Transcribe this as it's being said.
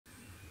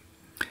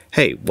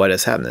Hey, what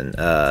is happening?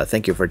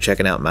 Thank you for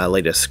checking out my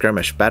latest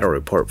Skirmish battle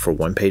report for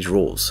one-page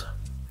rules.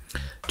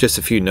 Just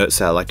a few notes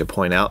that I'd like to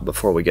point out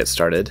before we get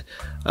started.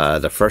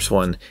 The first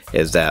one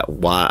is that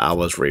while I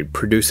was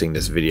reproducing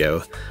this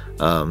video,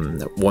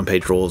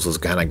 one-page rules was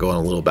kind of going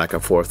a little back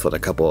and forth with a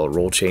couple of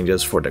rule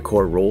changes for the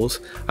core rules.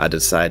 I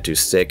decided to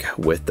stick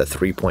with the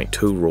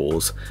 3.2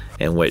 rules,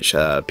 in which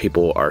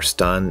people are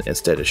stunned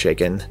instead of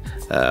shaken.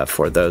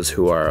 For those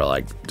who are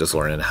like just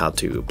learning how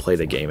to play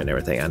the game and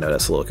everything, I know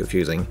that's a little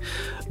confusing,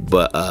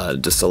 but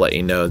just to let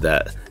you know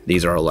that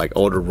these are like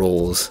older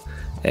rules,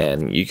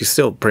 and you can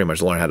still pretty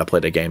much learn how to play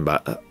the game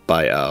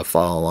by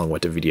following along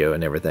with the video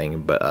and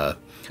everything, but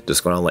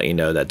just going to let you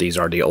know that these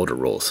are the older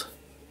rules.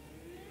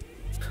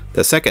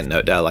 The second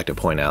note that I'd like to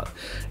point out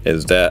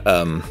is that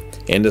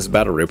in this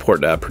battle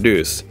report that I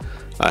produced,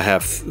 I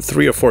have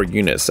 3 or 4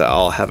 units that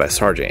all have a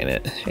sergeant in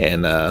it,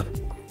 and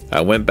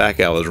I went back,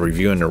 I was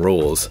reviewing the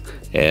rules,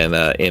 and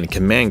in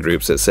command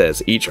groups it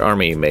says each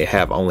army may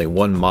have only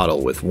one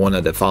model with one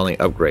of the following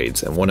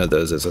upgrades, and one of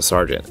those is a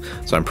sergeant.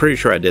 So I'm pretty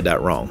sure I did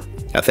that wrong.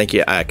 I think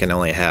I can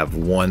only have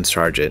one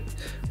sergeant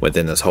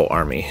within this whole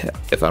army,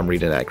 if I'm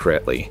reading that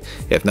correctly.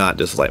 If not,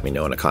 just let me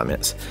know in the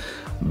comments.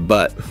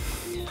 But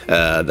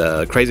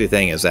the crazy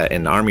thing is that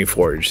in Army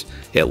Forge,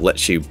 it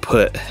lets you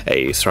put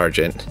a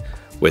sergeant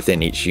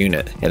within each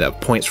unit, and the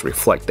points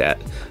reflect that.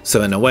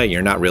 So in a way,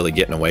 you're not really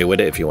getting away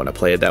with it if you want to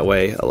play it that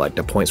way. Like,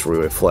 the points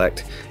will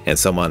reflect, and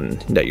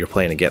someone that you're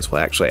playing against will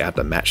actually have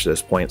to match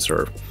those points,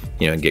 or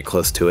get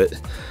close to it.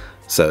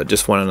 So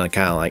just wanted to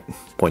kind of like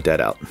point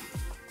that out.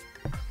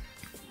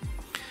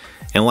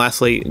 And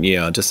lastly,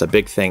 just a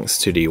big thanks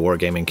to the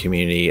wargaming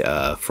community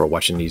for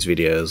watching these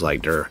videos.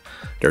 Like, they're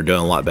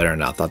doing a lot better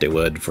than I thought they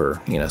would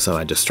for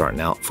somebody just starting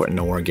out in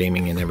the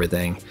wargaming and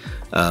everything.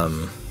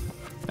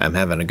 I'm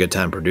having a good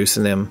time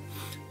producing them,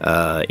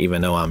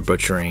 even though I'm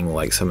butchering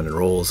like some of the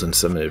rules and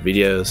some of the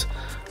videos.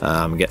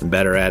 I'm getting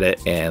better at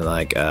it, and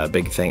like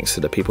big thanks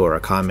to the people who are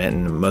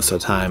commenting. Most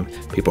of the time,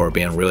 people are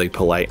being really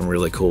polite and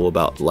really cool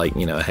about like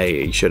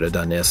hey, you should have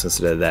done this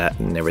instead of that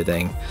and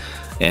everything.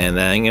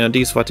 And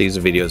these is what these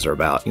videos are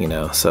about,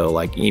 so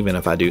like, even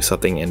if I do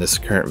something in this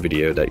current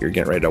video that you're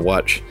getting ready to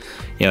watch,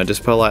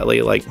 just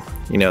politely like,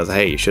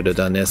 hey, you should have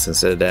done this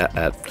instead of that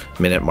at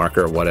minute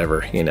marker or whatever,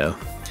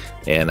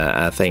 and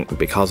I think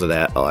because of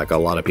that, like, a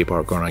lot of people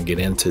are going to get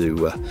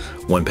into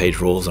one-page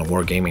rules and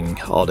wargaming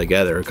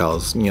altogether,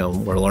 because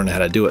we're learning how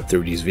to do it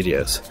through these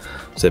videos.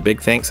 So big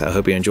thanks. I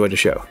hope you enjoyed the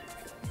show.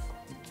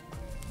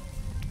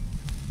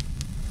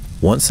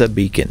 Once a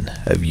beacon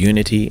of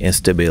unity and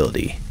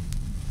stability,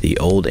 the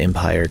old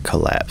empire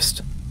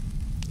collapsed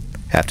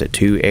after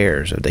 2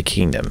 heirs of the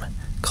kingdom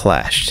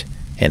clashed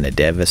in a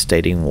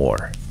devastating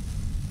war.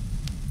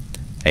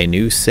 A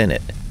new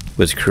senate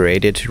was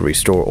created to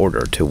restore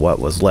order to what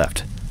was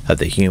left of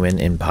the human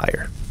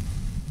empire.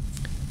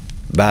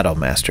 Battle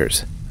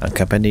masters,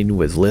 accompanied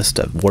with lists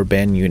of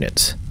warband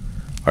units,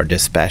 are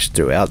dispatched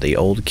throughout the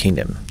old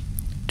kingdom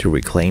to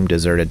reclaim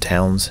deserted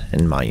towns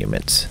and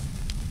monuments.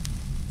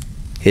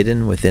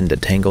 Hidden within the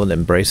tangled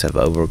embrace of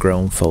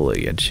overgrown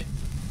foliage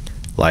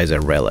lies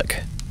a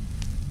relic,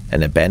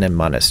 an abandoned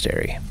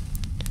monastery.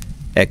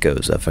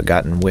 Echoes of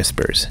forgotten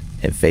whispers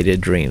and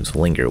faded dreams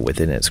linger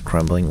within its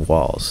crumbling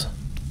walls.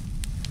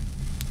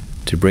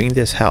 To bring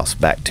this house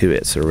back to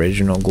its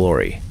original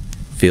glory,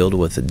 filled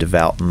with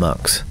devout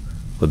monks,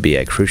 would be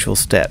a crucial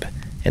step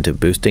into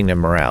boosting the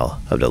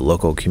morale of the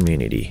local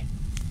community.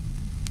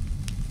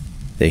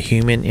 The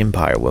human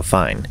empire will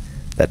find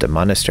that the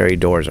monastery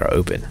doors are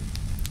open.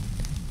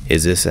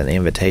 Is this an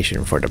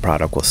invitation for the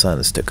prodigal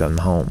sons to come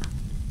home?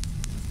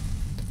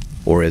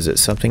 Or is it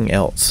something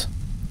else,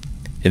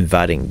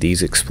 inviting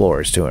these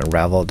explorers to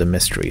unravel the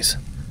mysteries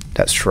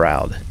that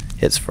shroud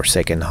its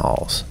forsaken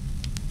halls?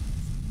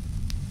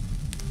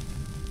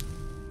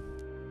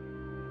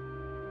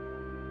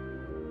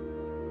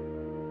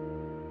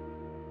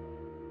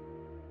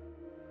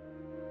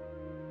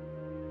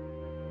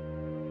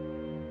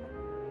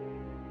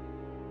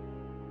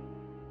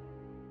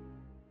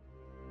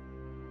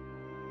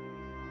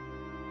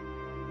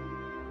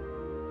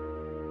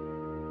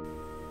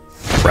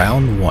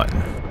 Round 1.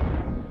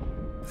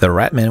 The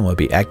Ratmen will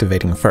be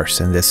activating first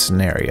in this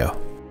scenario.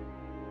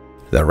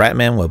 The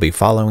Ratmen will be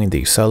following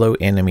the solo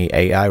enemy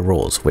AI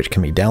rules, which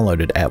can be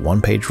downloaded at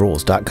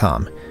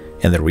onepagerules.com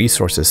in the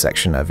resources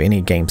section of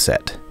any game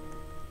set.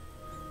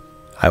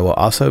 I will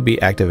also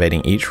be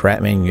activating each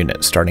Ratman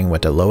unit starting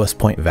with the lowest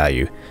point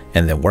value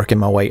and then working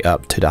my way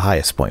up to the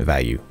highest point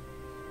value.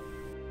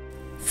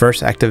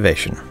 First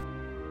activation.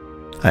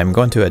 I am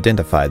going to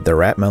identify the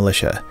Rat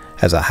Militia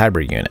as a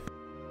hybrid unit,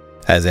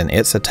 as in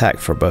its attack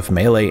for both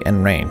melee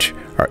and range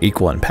are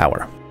equal in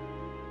power.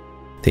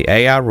 The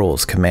AI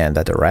rules command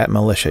that the Rat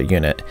Militia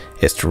unit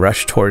is to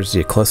rush towards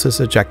the closest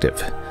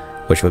objective,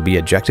 which would be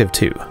Objective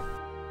 2.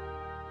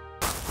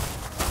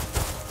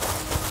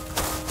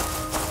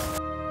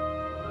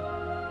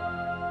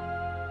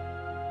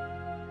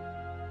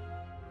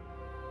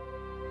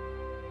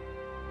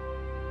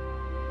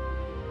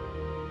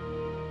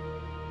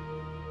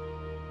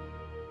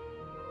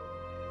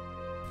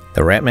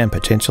 The Ratmen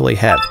potentially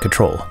have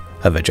control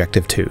of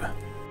Objective 2.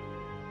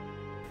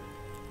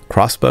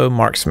 Crossbow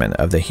marksmen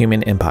of the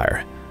Human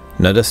Empire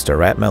notice the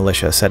Rat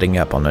militia setting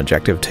up on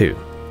Objective 2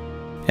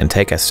 and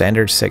take a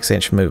standard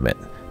 6-inch movement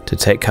to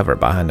take cover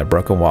behind the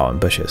broken wall and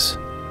bushes.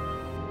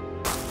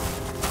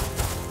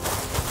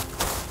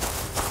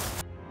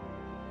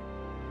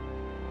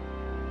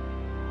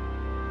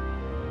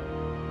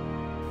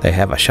 They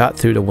have a shot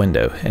through the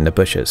window in the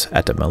bushes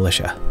at the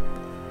militia.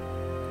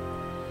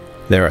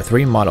 There are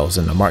 3 models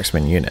in the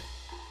marksman unit,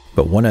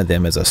 but one of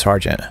them is a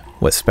sergeant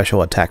with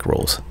special attack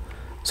rules,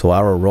 so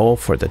I will roll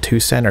for the 2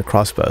 standard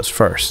crossbows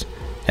first,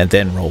 and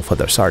then roll for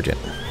the sergeant.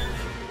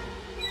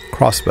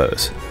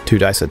 Crossbows, 2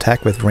 dice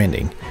attack with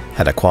rending,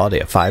 at a quality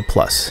of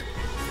 5+.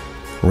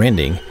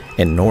 Rending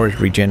ignores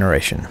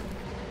regeneration.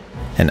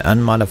 An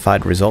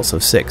unmodified results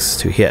of 6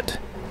 to hit,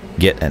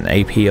 get an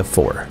AP of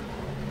 4.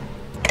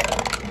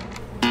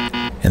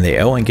 And they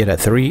only get a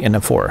 3 and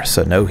a 4,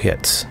 so no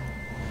hits.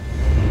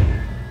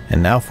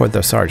 And now for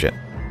the sergeant.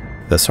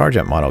 The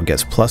sergeant model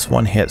gets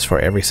 +1 hits for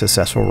every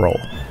successful roll.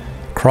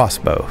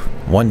 Crossbow,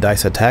 1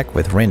 dice attack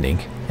with rending,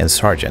 and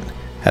sergeant,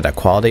 at a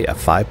quality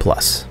of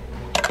 5+.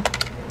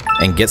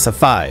 And gets a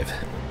 5.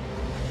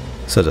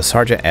 So the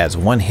sergeant adds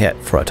 1 hit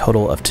for a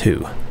total of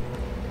 2.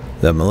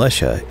 The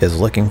militia is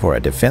looking for a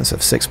defense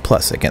of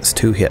 6+ against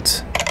 2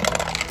 hits,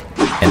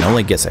 and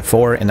only gets a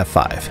 4 and a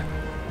 5.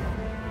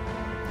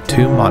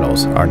 2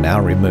 models are now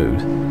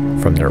removed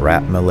from the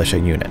Rat militia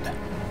unit.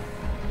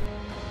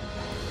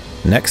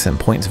 Next in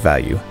points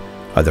value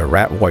are the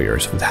Rat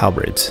warriors with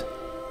halberds.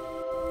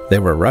 They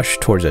will rush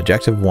towards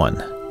Objective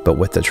 1, but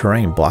with the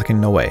terrain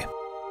blocking the way,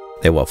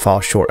 they will fall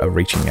short of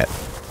reaching it.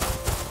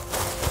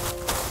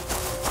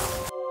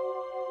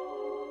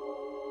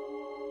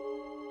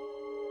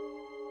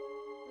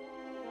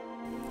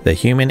 The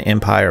Human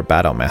Empire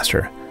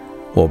Battlemaster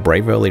will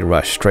bravely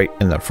rush straight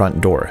in the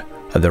front door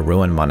of the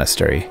ruined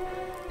monastery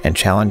and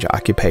challenge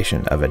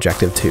occupation of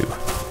Objective 2.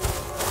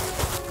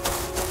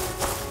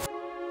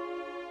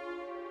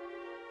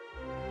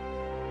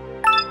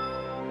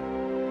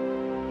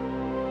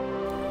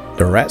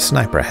 The Rat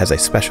Sniper has a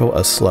special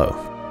of Slow.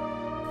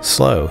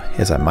 Slow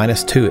is a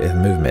 -2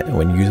 in movement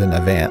when using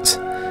Advance,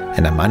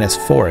 and a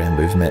 -4 in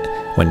movement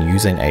when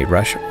using a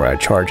Rush or a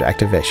Charge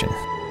activation.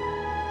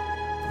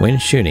 When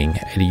shooting,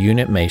 a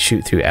unit may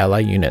shoot through ally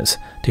units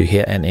to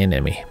hit an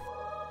enemy.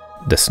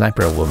 The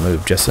sniper will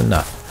move just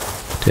enough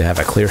to have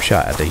a clear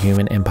shot at the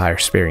Human Empire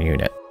Spear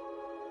unit.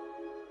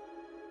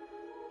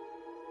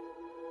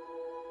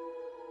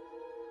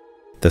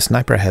 The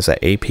sniper has an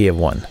AP of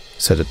 1,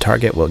 so the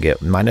target will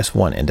get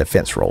 -1 in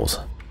defense rolls.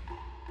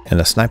 And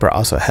the sniper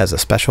also has a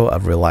special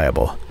of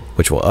Reliable,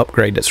 which will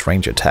upgrade its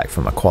range attack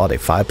from a quality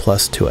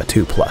 5+ to a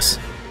 2+.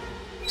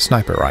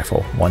 Sniper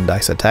rifle, 1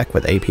 dice attack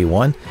with AP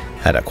 1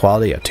 at a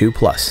quality of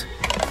 2+.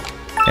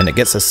 And it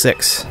gets a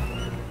 6.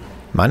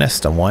 Minus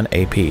the 1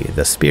 AP,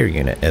 the spear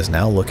unit is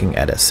now looking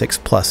at a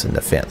 6+ in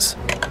defense.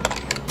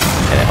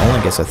 And it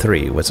only gets a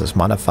 3, which is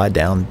modified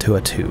down to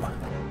a 2.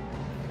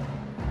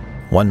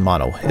 1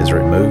 model is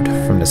removed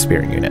from the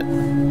spear unit.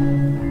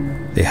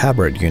 The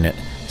halberd unit,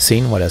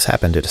 seeing what has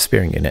happened to the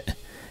spear unit,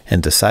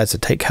 and decides to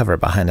take cover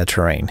behind the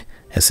terrain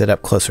and sit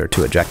up closer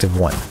to Objective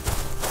 1.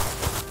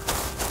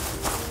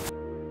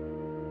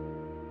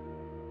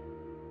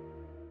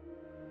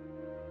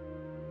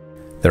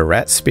 The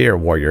Rat Spear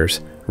warriors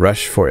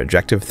rush for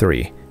Objective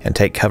 3 and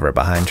take cover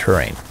behind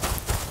terrain.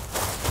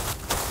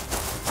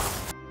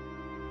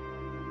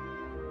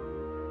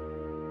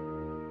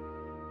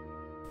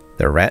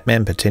 The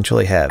Ratmen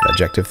potentially have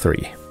Objective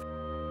 3.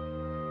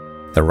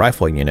 The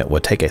rifle unit will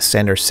take a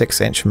standard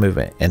 6-inch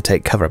movement and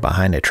take cover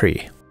behind a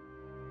tree.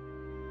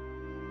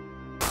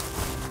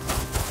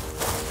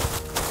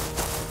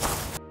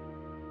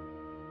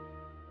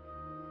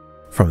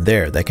 From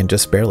there, they can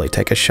just barely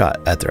take a shot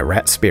at the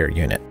Rat Spear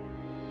unit.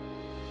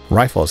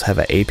 Rifles have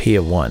an AP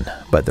of 1,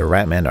 but the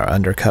Ratmen are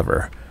under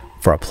cover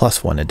for a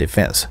 +1 in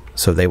defense,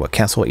 so they will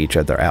cancel each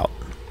other out.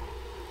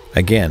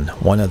 Again,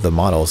 one of the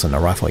models in the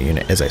rifle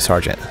unit is a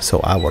sergeant, so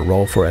I will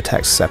roll for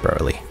attacks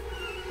separately.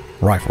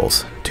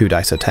 Rifles, 2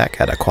 dice attack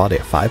at a quality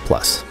of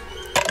 5+.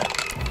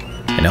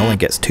 And only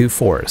gets 2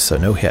 4s, so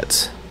no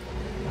hits.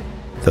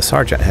 The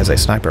sergeant has a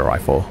sniper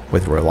rifle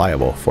with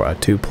Reliable for a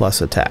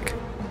 2+ attack.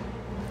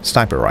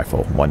 Sniper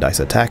rifle, 1 dice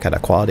attack at a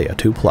quality of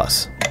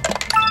 2+.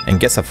 And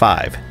gets a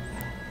 5.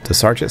 The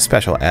sergeant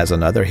special adds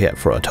another hit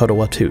for a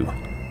total of 2.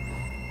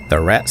 The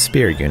Rat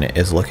Spear unit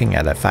is looking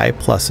at a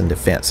 5+ in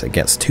defense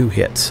against 2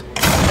 hits,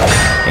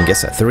 and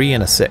gets a 3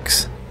 and a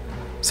 6.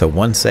 So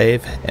 1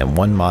 save and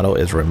 1 model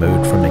is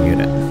removed from the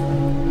unit.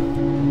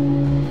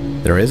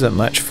 There isn't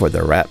much for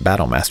the Rat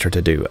Battlemaster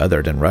to do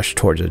other than rush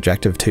towards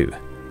Objective 2,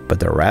 but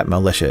the Rat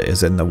Militia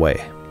is in the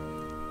way.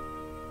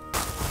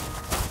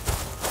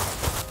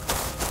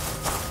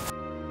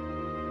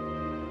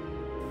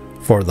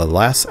 For the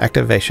last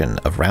activation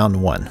of Round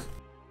 1,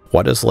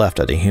 what is left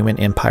of the Human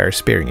Empire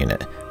Spear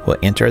unit will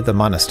enter the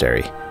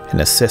monastery and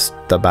assist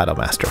the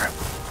Battlemaster.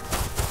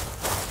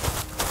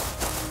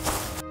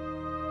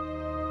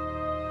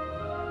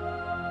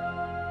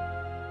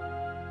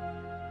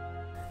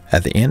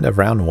 At the end of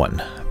round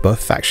 1,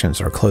 both factions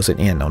are closing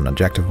in on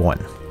Objective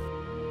 1.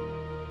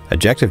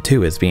 Objective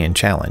 2 is being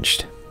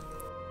challenged.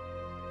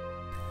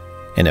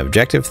 And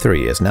Objective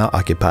 3 is now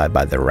occupied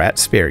by the Rat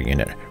Spear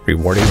unit,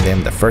 rewarding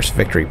them the first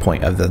victory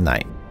point of the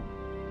night.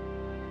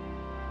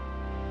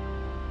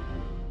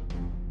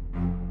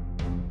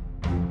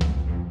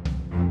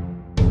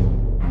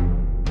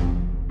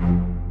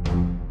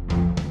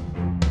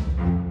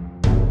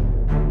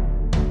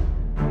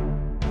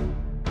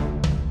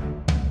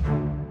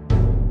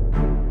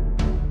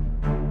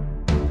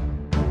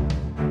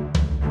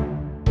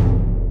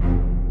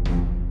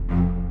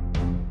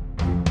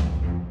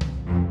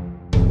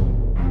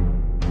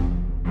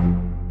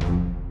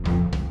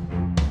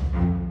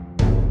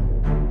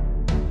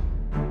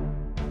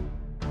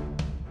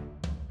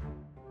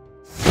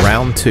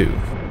 Round 2.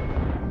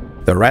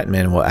 The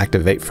Ratmen will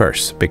activate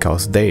first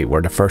because they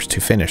were the first to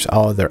finish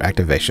all of their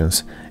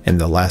activations in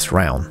the last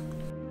round.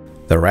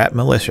 The Rat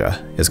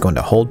Militia is going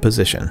to hold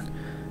position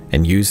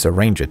and use the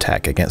range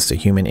attack against the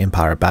Human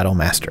Empire Battle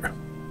Master.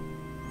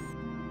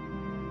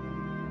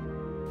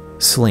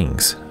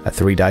 Slings, a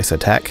 3 dice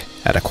attack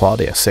at a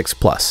quality of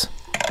 6+.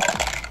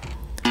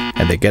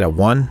 And they get a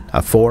 1,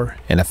 a 4,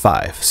 and a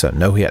 5, so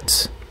no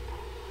hits.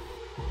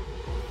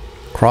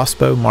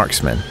 Crossbow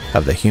Marksmen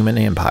of the Human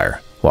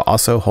Empire will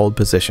also hold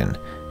position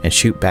and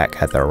shoot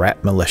back at the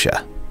Rat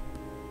Militia.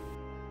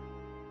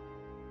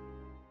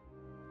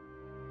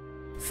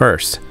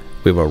 First,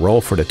 we will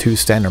roll for the 2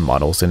 standard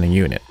models in the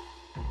unit.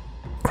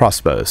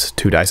 Crossbows,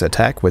 2 dice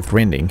attack with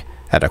rending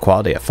at a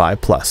quality of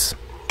 5+.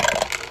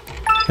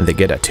 And they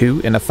get a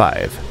 2 and a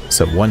 5,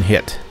 so 1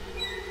 hit.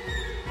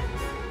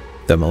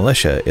 The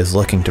militia is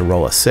looking to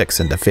roll a 6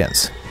 in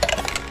defense,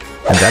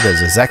 and that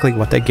is exactly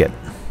what they get.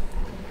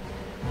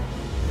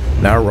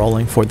 Now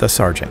rolling for the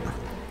sergeant.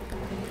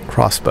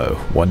 Crossbow,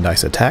 1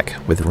 dice attack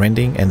with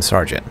rending and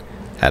sergeant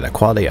at a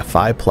quality of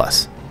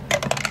 5+,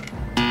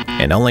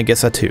 and only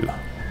gets a 2.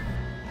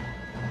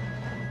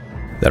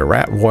 The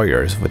Rat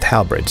Warriors with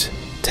halberds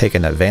take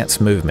an advanced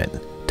movement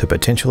to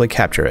potentially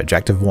capture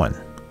Objective 1.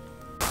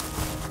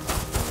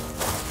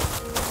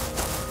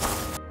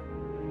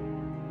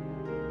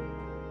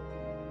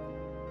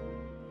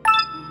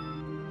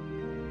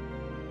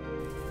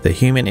 The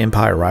Human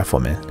Empire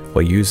Riflemen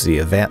will use the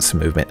advanced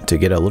movement to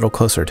get a little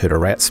closer to the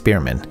Rat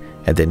Spearmen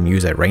and then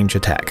use a range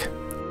attack.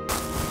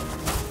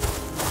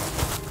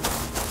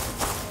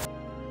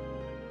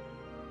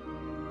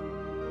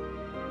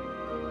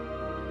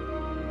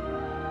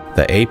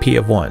 The AP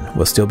of 1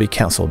 will still be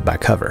cancelled by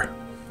cover.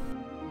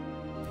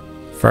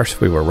 First,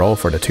 we will roll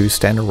for the 2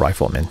 standard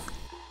riflemen.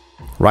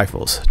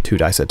 Rifles, 2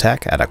 dice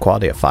attack at a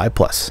quality of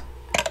 5+.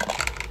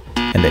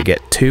 And they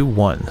get 2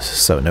 1s,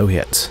 so no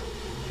hits.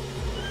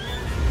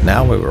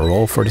 Now we will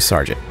roll for the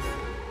sergeant.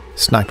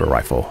 Sniper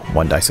rifle,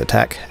 1 dice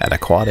attack at a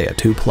quality of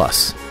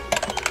 2+,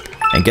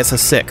 and gets a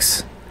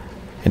 6.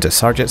 And the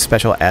sergeant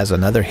special adds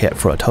another hit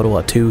for a total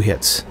of 2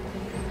 hits.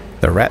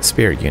 The Rat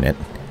Spear unit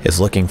is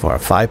looking for a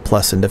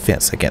 5+ in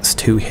defense against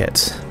 2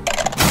 hits.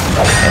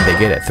 And they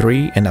get a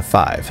 3 and a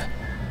 5,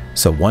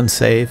 so 1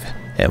 save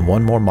and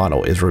 1 more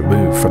model is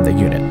removed from the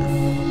unit.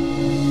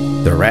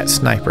 The Rat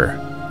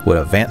Sniper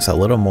will advance a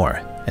little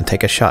more and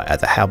take a shot at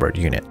the halberd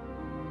unit.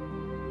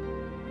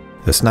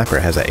 The sniper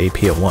has an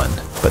AP of 1,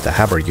 but the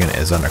halberd unit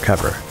is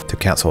undercover to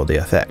cancel the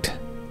effect.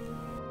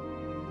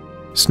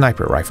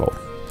 Sniper rifle,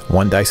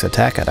 1 dice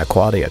attack at a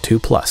quality of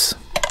 2+,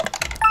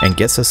 and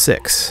gets a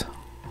 6.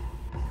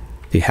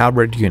 The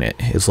halberd unit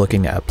is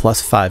looking at a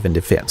 +5 in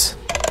defense,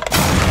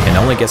 and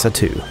only gets a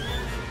 2.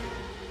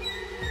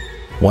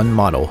 1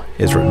 model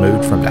is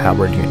removed from the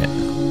halberd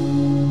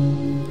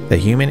unit. The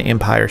Human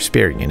Empire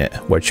Spear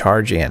unit will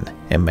charge in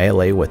and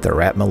melee with the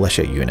Rat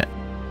Militia unit.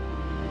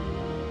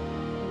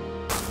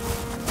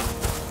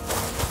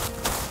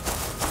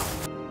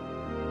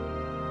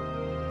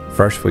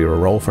 First, we will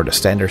roll for the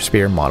standard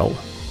spear model.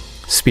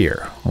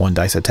 Spear, 1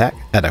 dice attack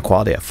at a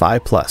quality of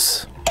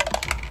 5+,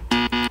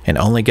 and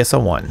only gets a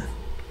 1.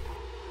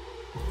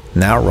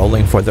 Now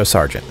rolling for the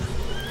sergeant.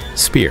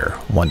 Spear,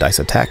 1 dice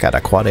attack at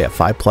a quality of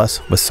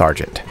 5+ with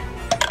sergeant,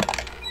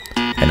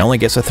 and only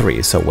gets a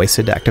 3, so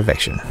wasted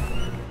activation.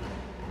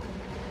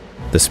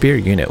 The spear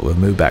unit will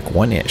move back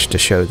 1 inch to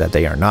show that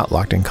they are not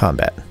locked in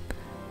combat,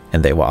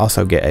 and they will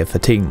also get a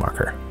fatigue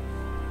marker.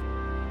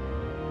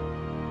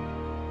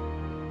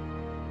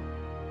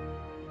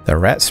 The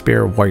Rat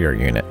Spear Warrior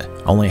unit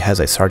only has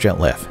a sergeant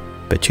left,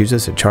 but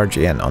chooses to charge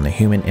in on the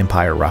Human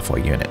Empire Rifle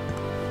unit.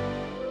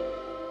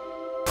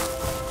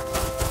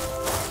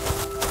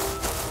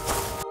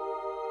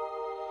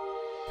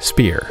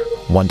 Spear,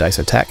 1 dice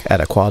attack at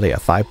a quality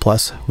of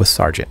 5+ with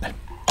sergeant,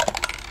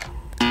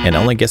 and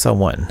only gets a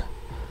 1,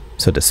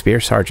 so the spear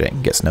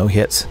sergeant gets no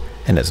hits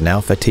and is now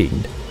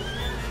fatigued.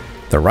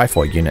 The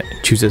rifle unit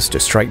chooses to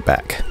strike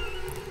back.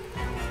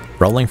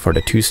 Rolling for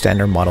the 2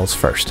 standard models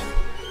first.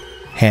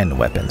 Hand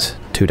weapons,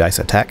 2 dice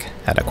attack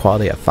at a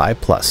quality of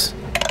 5+,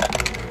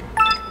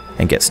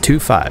 and gets 2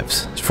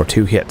 5s for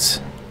 2 hits.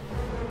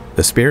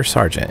 The spear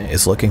sergeant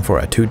is looking for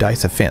a 2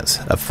 dice offense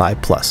of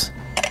 5+,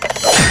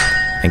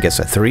 and gets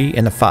a 3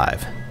 and a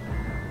 5.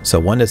 So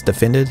one is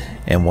defended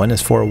and one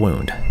is for a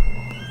wound.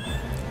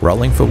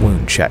 Rolling for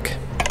wound check.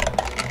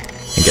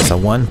 And gets a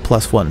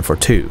 1+1 for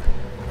 2,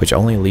 which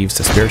only leaves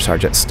the Spear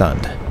Sergeant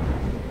stunned.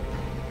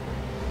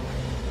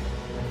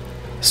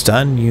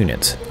 Stun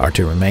units are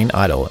to remain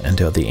idle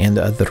until the end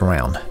of the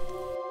round.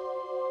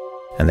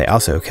 And they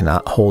also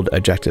cannot hold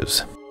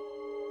objectives.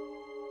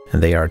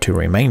 And they are to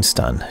remain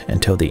stunned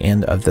until the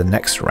end of the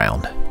next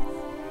round.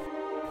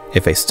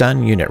 If a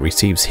stun unit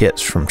receives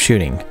hits from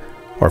shooting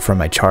or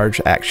from a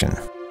charge action,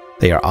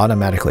 they are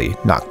automatically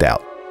knocked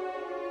out.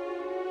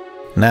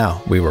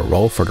 Now we will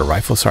roll for the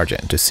Rifle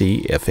Sergeant to see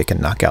if it can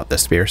knock out the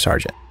Spear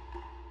Sergeant.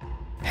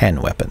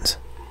 Hand weapons.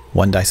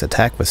 1 dice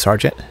attack with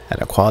Sergeant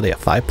at a quality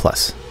of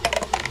 5+,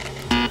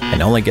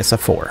 and only gets a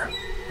 4.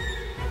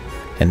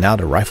 And now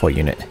the rifle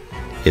unit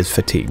is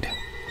fatigued.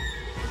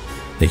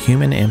 The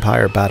Human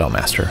Empire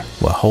Battlemaster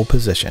will hold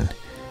position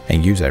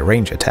and use a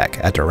range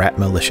attack at the Rat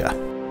Militia.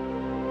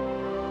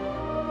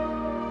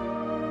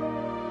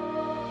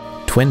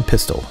 Twin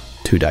Pistol.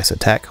 2 dice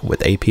attack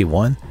with AP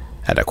 1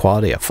 at a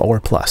quality of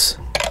 4+,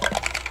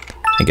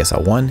 and gets a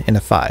 1 and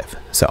a 5,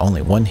 so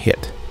only 1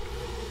 hit.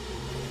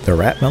 The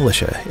Rat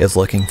Militia is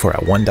looking for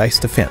a 1 dice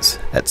defense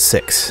at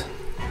 6,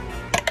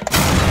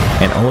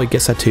 and only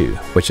gets a 2,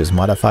 which is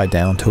modified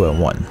down to a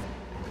 1.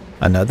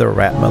 Another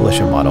Rat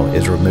Militia model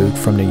is removed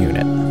from the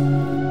unit.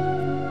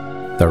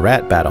 The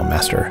Rat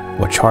Battlemaster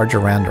will charge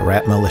around the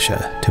Rat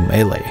Militia to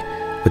melee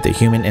with the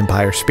Human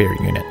Empire Spear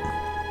unit.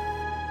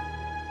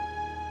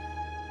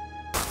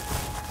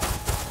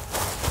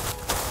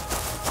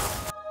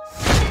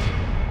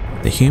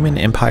 The Human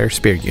Empire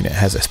Spear unit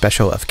has a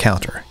special of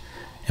counter,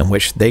 in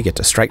which they get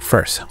to strike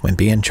first when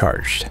being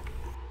charged.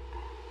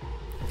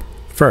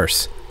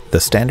 First, the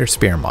standard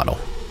spear model.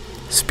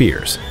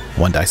 Spears,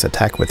 1 dice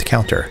attack with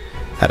counter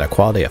at a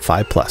quality of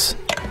 5+,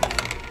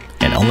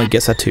 and only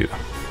gets a 2.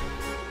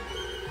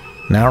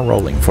 Now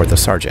rolling for the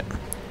Sergeant.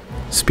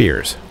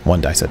 Spears, 1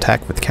 dice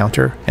attack with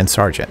counter and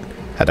Sergeant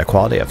at a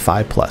quality of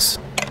 5+,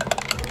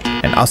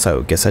 and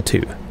also gets a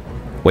 2.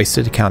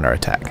 Wasted counter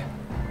attack.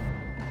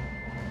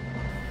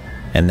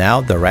 And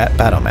now the Rat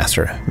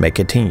Battlemaster may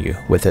continue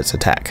with its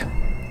attack.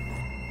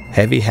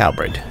 Heavy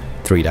Halberd,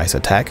 3 dice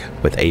attack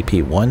with AP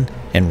 1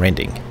 and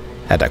Rending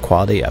at a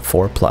quality of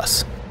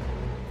 4+.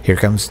 Here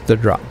comes the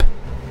drop.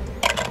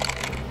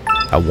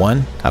 A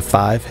 1, a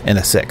 5, and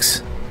a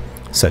 6.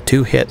 So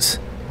 2 hits,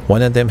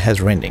 one of them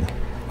has Rending,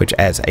 which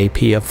adds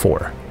AP of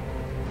 4.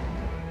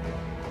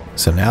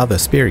 So now the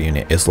Spear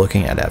unit is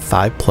looking at a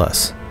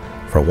 5+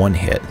 for 1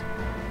 hit,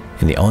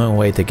 and the only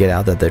way to get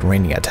out of the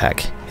Rending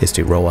attack is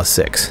to roll a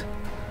 6.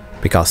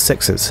 Because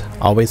 6s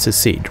always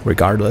succeed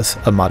regardless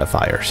of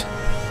modifiers.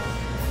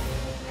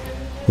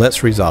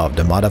 Let's resolve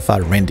the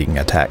modified Rending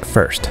attack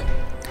first.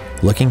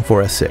 Looking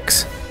for a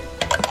 6.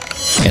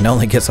 And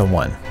only gets a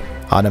 1.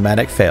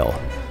 Automatic fail.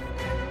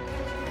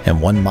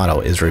 And 1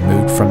 model is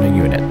removed from the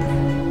unit.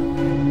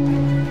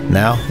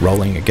 Now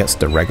rolling against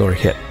the regular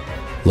hit.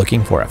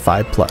 Looking for a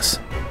 5+.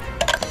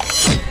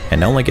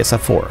 And only gets a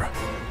 4.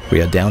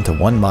 We are down to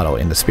 1 model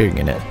in the Spear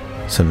unit,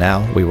 so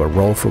now we will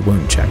roll for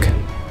wound check.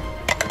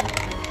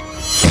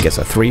 And gets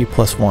a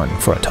 3+1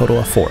 for a total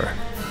of 4,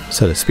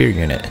 so the Spear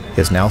unit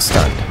is now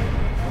stunned.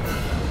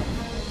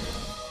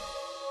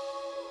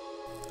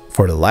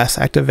 For the last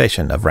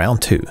activation of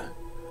round 2,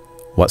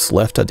 what's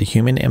left of the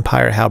Human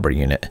Empire Halberd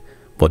unit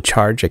will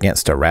charge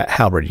against the Rat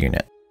Halberd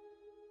unit.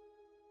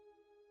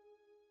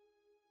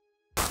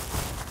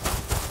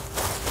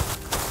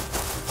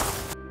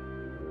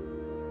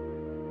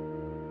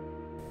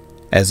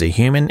 As the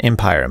Human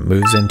Empire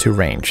moves into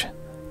range,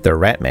 the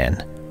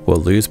Ratmen will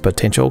lose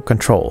potential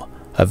control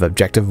of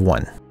Objective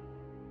 1.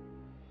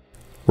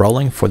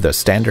 Rolling for the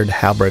standard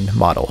Halberd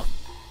model.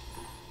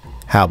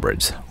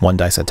 Halberds, 1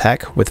 dice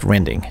attack with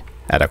Rending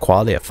at a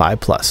quality of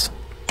 5+,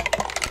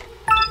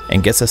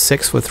 and gets a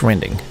 6 with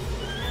Rending,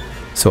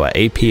 so an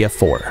AP of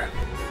 4.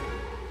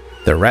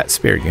 The Rat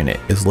Spear unit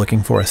is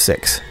looking for a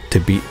 6 to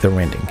beat the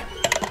Rending.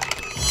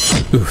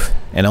 Oof,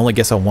 and only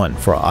gets a 1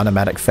 for an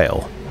automatic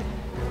fail.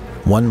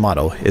 1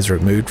 model is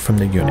removed from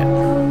the unit.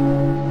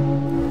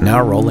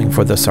 Now rolling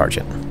for the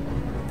Sergeant.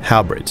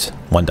 Halberds,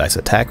 1 dice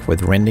attack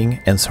with Rending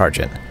and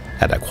Sergeant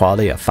at a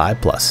quality of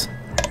 5+,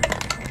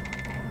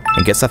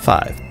 and gets a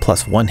 5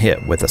 plus 1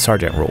 hit with the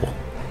Sergeant rule.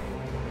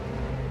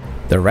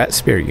 The Rat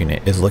Spear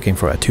unit is looking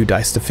for a 2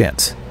 dice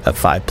defense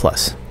of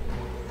 5+,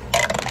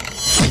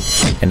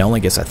 and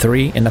only gets a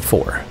 3 and a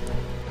 4.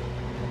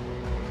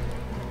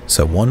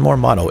 So 1 more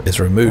model is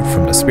removed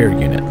from the Spear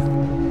unit,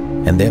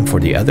 and then for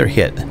the other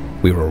hit,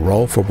 we will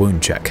roll for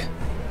wound check.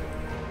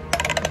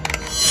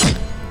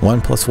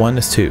 1+1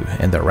 is 2,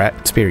 and the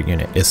Rat Spear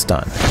unit is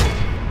stunned.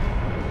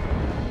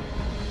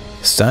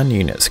 Stun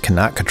units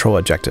cannot control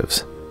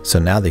objectives, so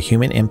now the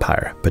Human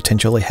Empire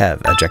potentially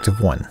have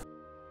Objective 1.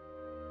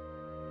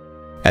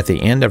 At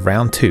the end of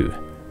round 2,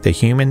 the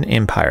Human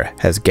Empire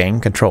has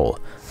gained control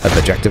of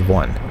Objective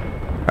 1,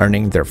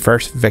 earning their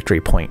first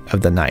victory point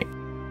of the night.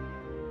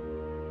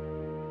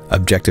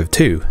 Objective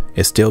 2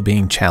 is still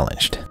being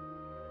challenged.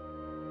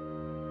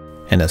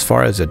 And as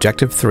far as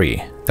Objective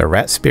 3, the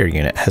Rat Spear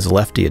unit has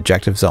left the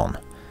objective zone,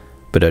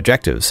 but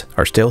objectives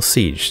are still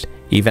sieged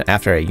even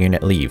after a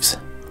unit leaves.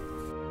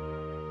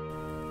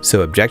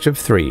 So Objective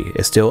 3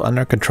 is still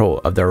under control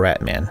of the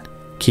Ratmen,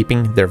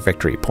 keeping their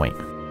victory point.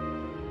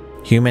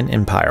 Human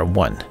Empire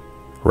 1,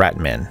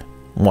 Ratmen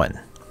 1.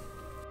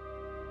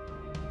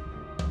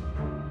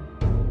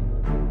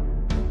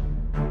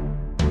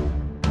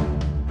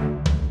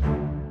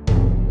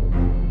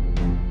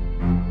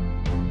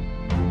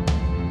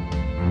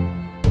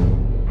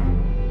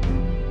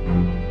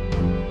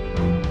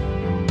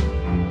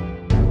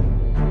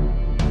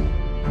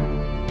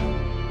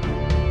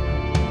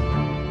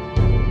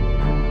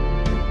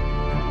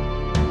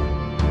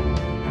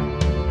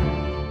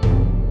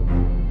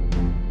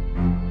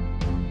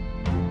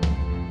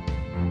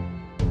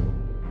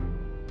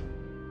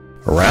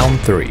 Round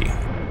 3.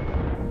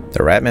 The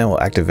Ratmen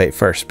will activate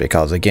first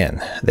because,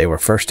 again, they were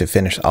first to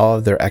finish all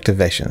of their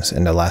activations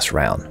in the last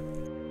round.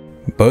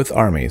 Both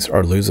armies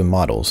are losing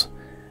models,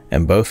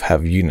 and both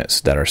have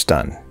units that are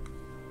stunned.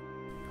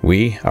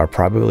 We are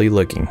probably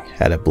looking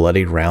at a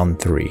bloody round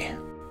 3.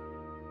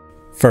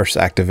 First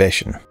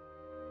activation.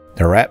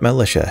 The Rat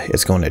Militia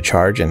is going to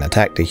charge and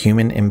attack the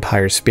Human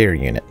Empire Spear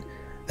unit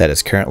that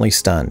is currently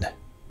stunned.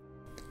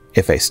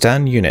 If a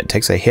stunned unit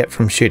takes a hit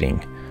from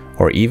shooting,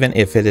 or even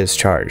if it is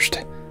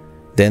charged,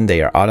 then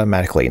they are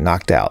automatically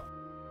knocked out.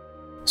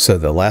 So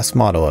the last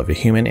model of a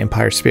Human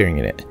Empire Spear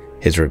unit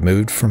is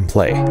removed from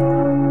play.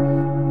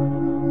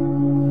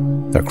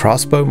 The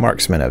crossbow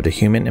marksman of the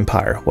Human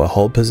Empire will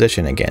hold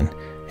position again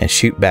and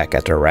shoot back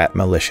at the Rat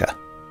Militia.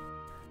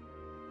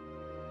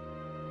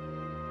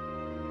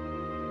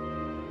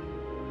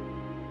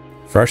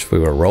 First we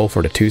will roll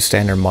for the 2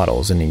 standard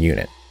models in the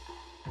unit.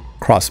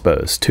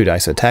 Crossbows 2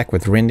 dice attack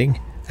with rending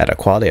at a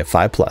quality of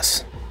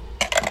 5+.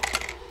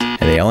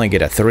 And they only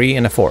get a 3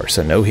 and a 4,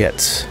 so no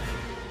hits.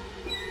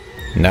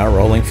 Now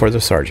rolling for the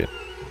Sergeant.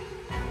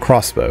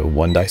 Crossbow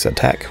 1 dice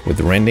attack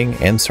with rending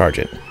and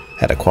Sergeant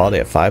at a quality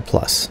of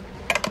 5+.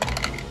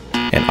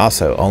 And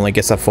also only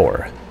gets a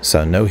 4,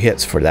 so no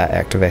hits for that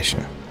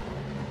activation.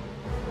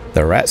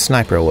 The Rat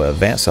Sniper will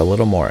advance a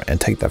little more and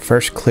take the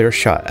first clear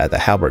shot at the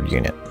Halberd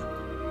unit.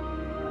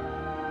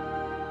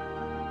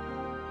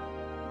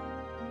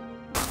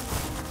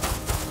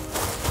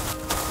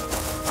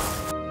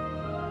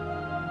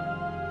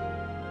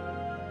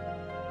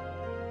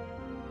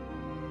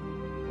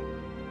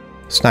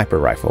 Sniper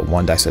Rifle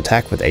 1 dice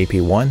attack with AP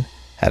 1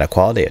 at a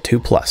quality of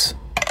 2+,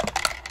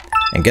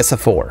 and gets a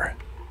 4.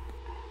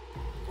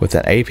 With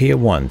an AP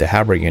of 1, the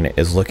Halberd unit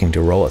is looking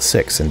to roll a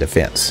 6 in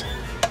defense,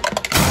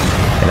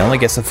 and only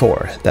gets a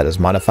 4 that is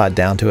modified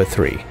down to a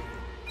 3.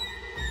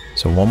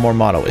 So one more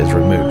model is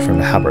removed from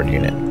the Halberd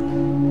unit.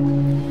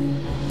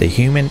 The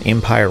Human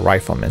Empire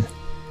Rifleman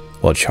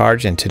will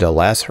charge into the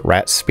last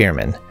Rat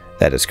Spearman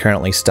that is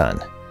currently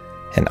stunned,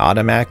 and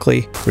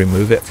automatically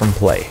remove it from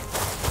play.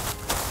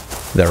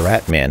 The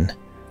Ratmen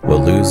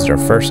will lose their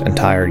first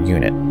entire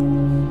unit.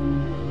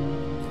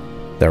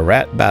 The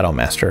Rat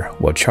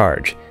Battlemaster will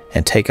charge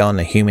and take on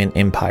the Human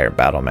Empire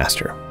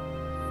Battlemaster.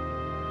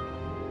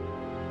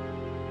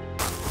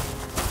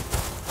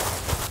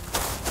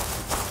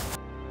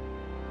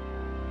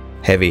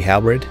 Heavy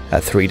Halberd,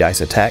 a 3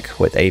 dice attack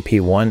with AP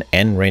 1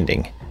 and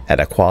rending at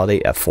a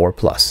quality of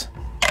 4+.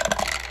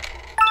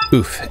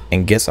 Oof,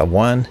 and gets a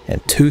 1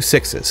 and 2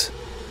 6s,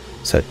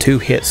 so 2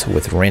 hits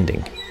with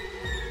rending.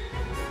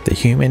 The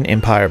Human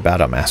Empire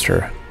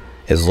Battlemaster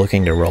is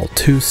looking to roll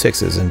 2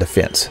 6s in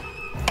defense,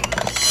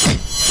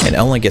 and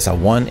only gets a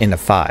 1 and a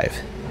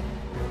 5.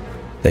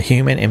 The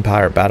Human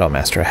Empire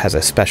Battlemaster has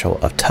a special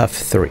of Tough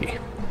 3.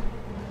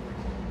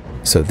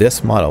 So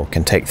this model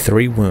can take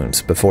 3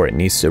 wounds before it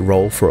needs to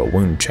roll for a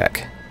wound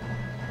check.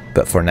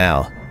 But for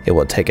now, it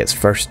will take its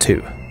first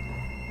 2.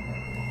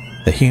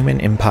 The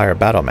Human Empire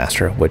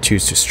Battlemaster would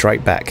choose to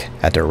strike back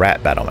at the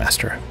Rat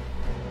Battlemaster.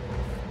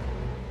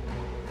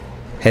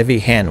 Heavy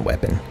Hand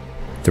Weapon,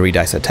 3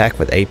 dice attack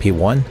with AP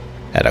 1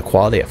 at a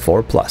quality of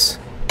 4+,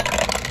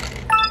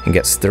 and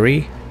gets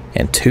 3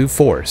 and 2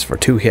 4s for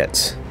 2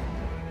 hits.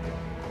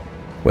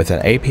 With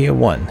an AP of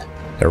 1,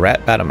 the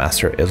Rat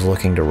Battlemaster is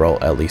looking to roll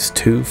at least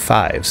 2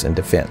 5s in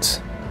defense,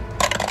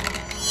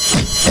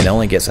 and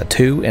only gets a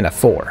 2 and a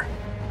 4.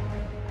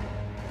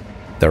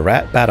 The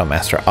Rat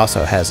Battlemaster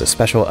also has a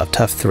special of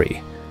Tough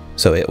 3,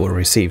 so it will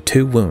receive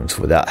 2 wounds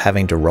without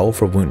having to roll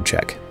for wound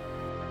check.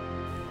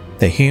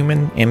 The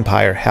Human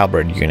Empire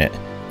Halberd unit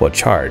will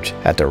charge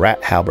at the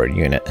Rat Halberd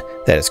unit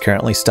that is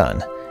currently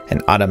stunned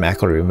and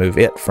automatically remove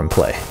it from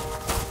play.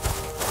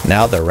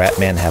 Now the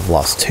Ratmen have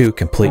lost 2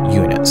 complete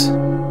units.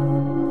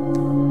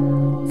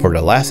 For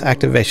the last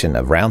activation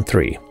of round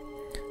 3,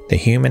 the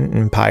Human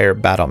Empire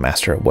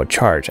Battlemaster will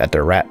charge at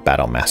the Rat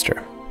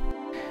Battlemaster.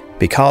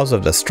 Because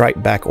of the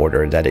strike back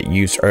order that it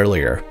used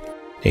earlier,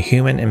 the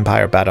Human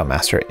Empire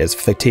Battlemaster is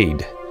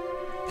fatigued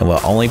and will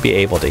only be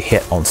able to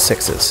hit on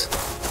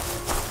 6s.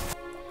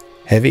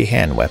 Heavy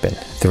Hand Weapon,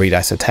 3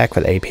 dice attack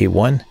with AP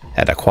 1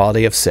 at a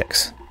quality of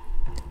 6.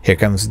 Here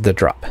comes the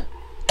drop.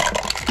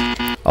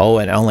 Oh,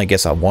 and only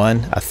gets a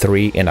 1, a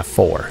 3, and a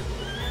 4.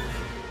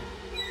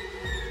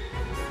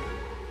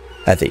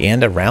 At the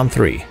end of round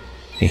 3,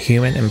 the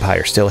Human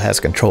Empire still has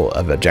control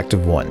of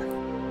Objective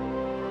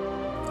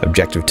 1.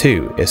 Objective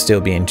 2 is still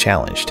being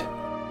challenged.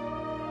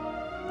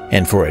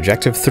 And for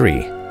Objective 3,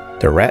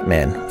 the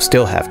Ratmen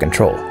still have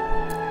control,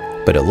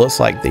 but it looks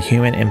like the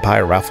Human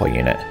Empire Rifle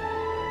Unit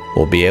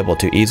will be able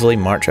to easily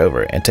march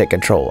over and take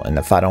control in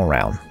the final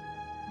round.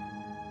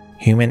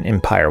 Human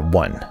Empire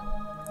 1,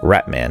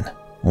 Ratmen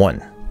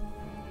 1.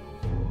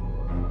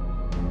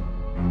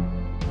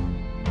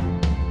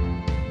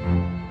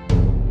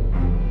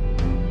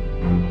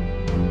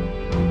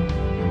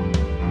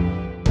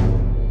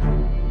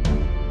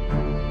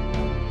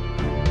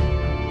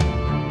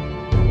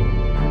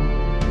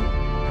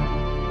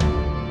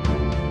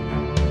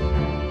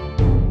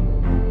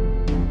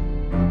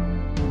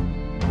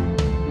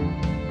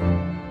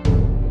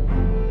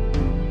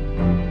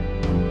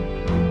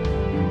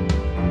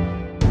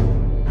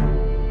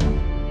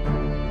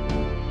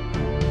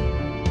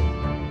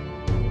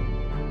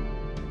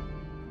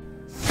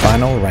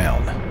 Final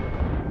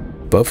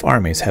round. Both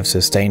armies have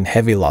sustained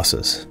heavy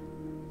losses.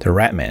 The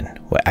Ratmen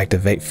will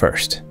activate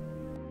first.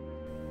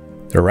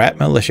 The Rat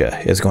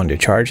Militia is going to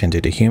charge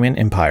into the Human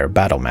Empire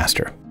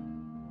Battlemaster.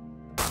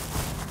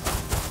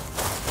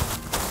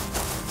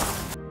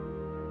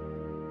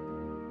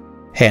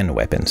 Hand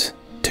weapons.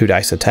 2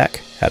 dice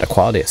attack at a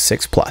quality of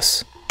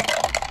 6+,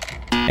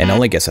 and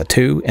only gets a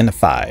 2 and a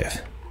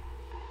 5.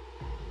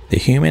 The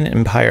Human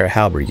Empire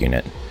Halberd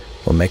unit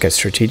will make a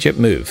strategic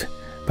move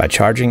by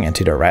charging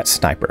into the Rat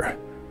Sniper,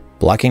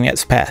 blocking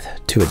its path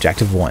to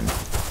Objective 1.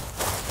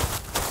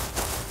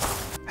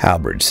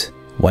 Halberds.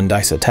 1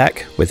 dice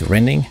attack with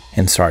Rending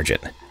and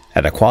Sergeant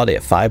at a quality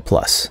of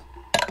 5+,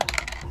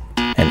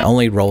 and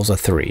only rolls a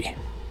 3.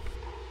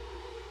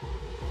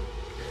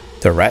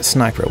 The Rat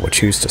Sniper will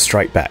choose to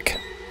strike back.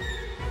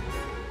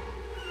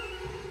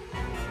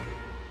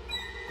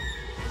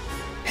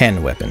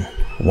 Hand weapon.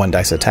 1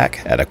 dice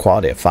attack at a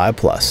quality of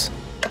 5+,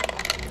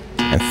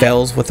 and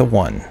fails with a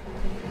 1.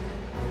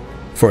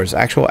 For its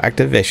actual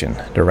activation,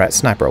 the Rat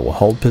Sniper will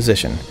hold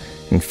position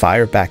and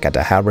fire back at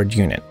the Halberd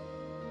unit.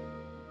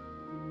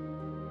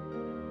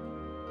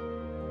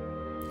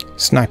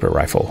 Sniper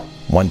Rifle.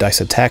 1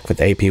 dice attack with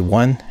AP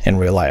 1 and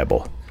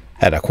Reliable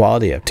at a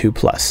quality of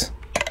 2+,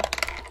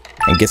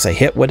 and gets a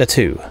hit with a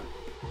 2.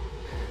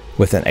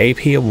 With an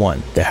AP of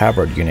 1, the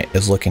Halberd unit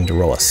is looking to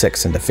roll a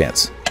 6 in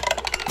defense,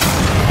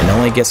 and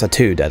only gets a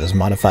 2 that is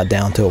modified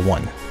down to a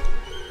 1.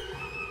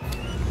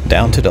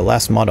 Down to the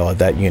last model of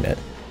that unit,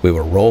 we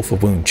will roll for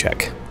wound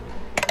check.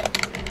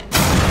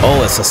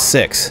 Oh, it's a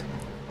 6.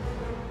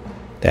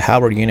 The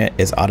Halberd unit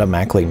is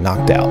automatically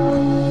knocked out.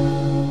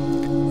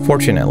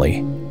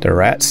 Fortunately, the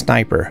Rat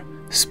Sniper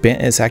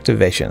spent its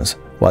activations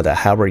while the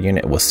Halberd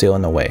unit was still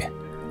in the way,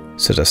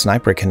 so the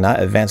Sniper cannot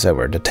advance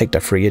over to take the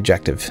free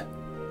objective.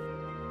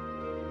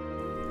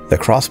 The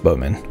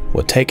Crossbowman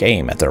will take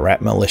aim at the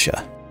Rat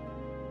Militia.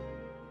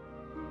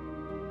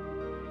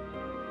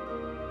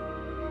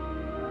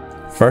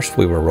 First,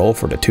 we will roll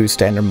for the 2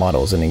 standard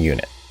models in the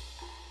unit.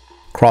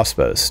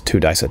 Crossbows.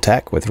 2 dice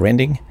attack with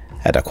Rending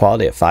at a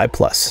quality of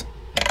 5+,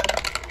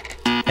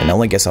 and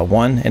only gets a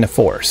 1 and a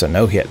 4, so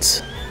no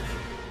hits.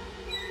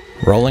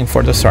 Rolling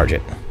for the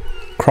Sergeant.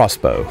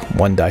 Crossbow.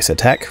 1 dice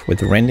attack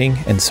with Rending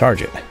and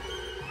Sergeant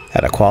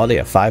at a quality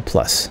of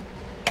 5+,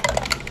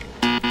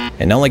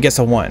 and only gets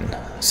a 1,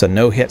 so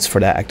no hits for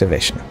that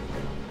activation.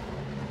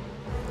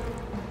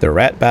 The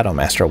Rat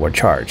Battlemaster will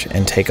charge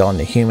and take on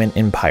the Human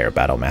Empire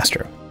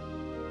Battlemaster.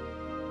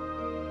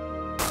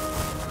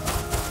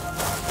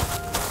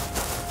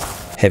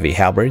 Heavy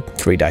Halberd.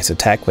 3 dice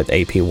attack with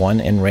AP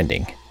 1 and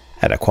Rending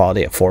at a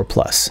quality of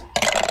 4+.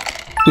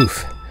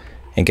 Oof,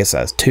 and gets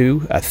a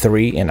 2, a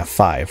 3, and a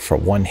 5 for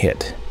 1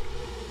 hit.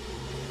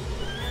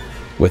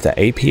 With the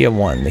AP of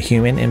 1, the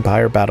Human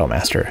Empire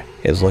Battlemaster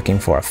is looking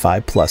for a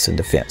 5+ in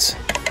defense,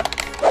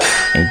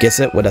 and gets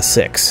it with a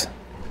 6.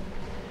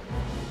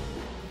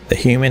 The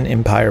Human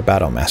Empire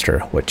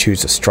Battlemaster would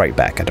choose to strike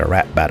back at the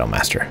Rat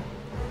Battlemaster.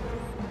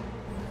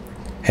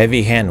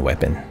 Heavy Hand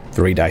Weapon.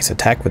 3 dice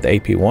attack with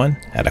AP 1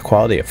 at a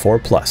quality of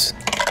 4+,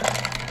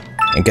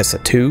 and gets a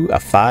 2, a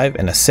 5,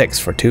 and a 6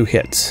 for 2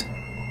 hits.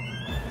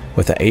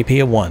 With the AP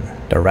of 1,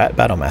 the Rat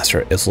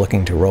Battlemaster is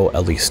looking to roll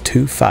at least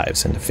 2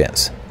 5s in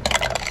defense.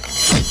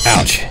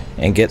 Ouch,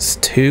 and gets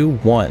 2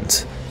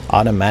 1s,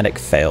 automatic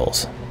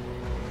fails.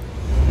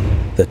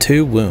 The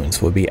 2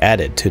 wounds will be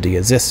added to the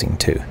existing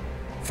 2,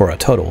 for a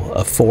total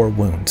of 4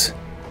 wounds.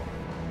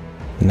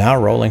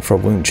 Now rolling for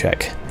wound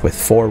check, with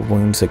 4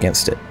 wounds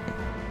against it.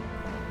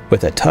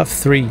 With a tough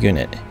 3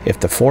 unit, if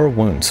the 4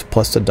 wounds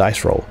plus the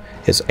dice roll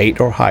is 8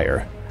 or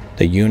higher,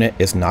 the unit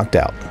is knocked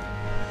out.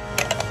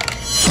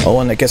 Oh,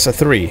 and it gets a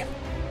 3,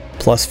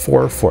 plus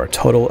 4 for a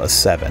total of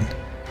 7.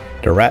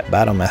 The Rat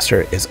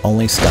Battlemaster is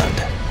only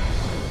stunned.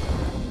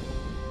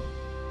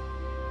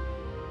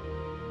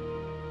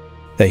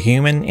 The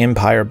Human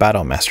Empire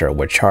Battlemaster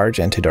would charge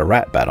into the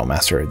Rat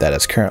Battlemaster that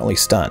is currently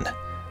stunned,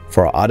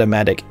 for an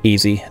automatic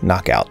easy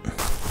knockout.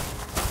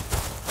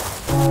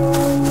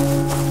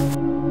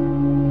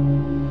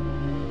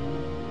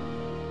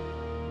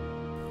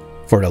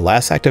 For the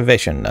last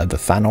activation of the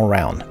final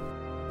round,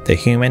 the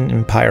Human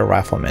Empire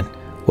Riflemen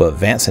will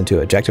advance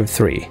into Objective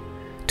 3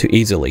 to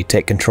easily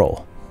take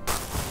control.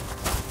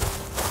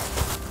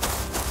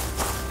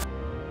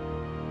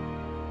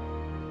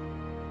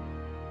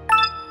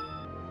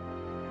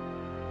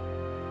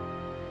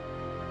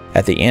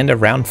 At the end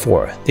of round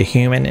 4, the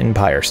Human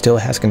Empire still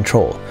has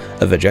control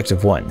of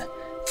Objective 1,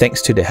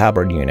 thanks to the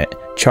Halberd unit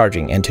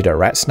charging into the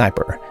Rat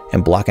Sniper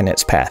and blocking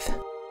its path.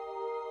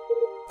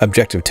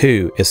 Objective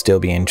 2 is still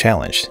being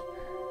challenged.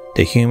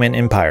 The Human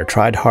Empire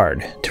tried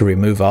hard to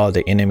remove all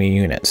the enemy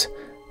units,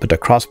 but the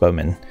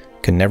crossbowmen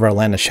could never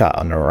land a shot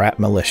on the Rat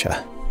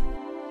Militia.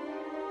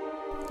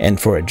 And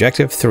for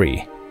Objective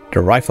 3,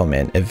 the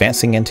Riflemen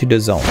advancing into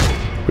the zone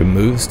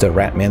removes the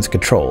Ratmen's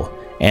control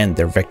and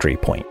their victory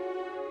point.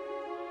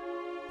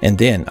 And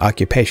then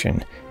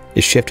occupation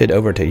is shifted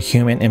over to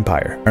Human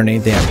Empire,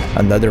 earning them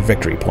another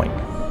victory point.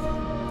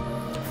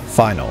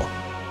 Final,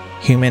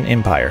 Human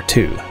Empire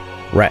 2,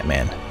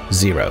 Ratman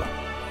 0.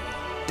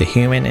 The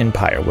Human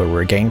Empire will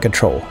regain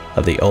control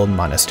of the old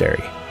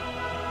monastery.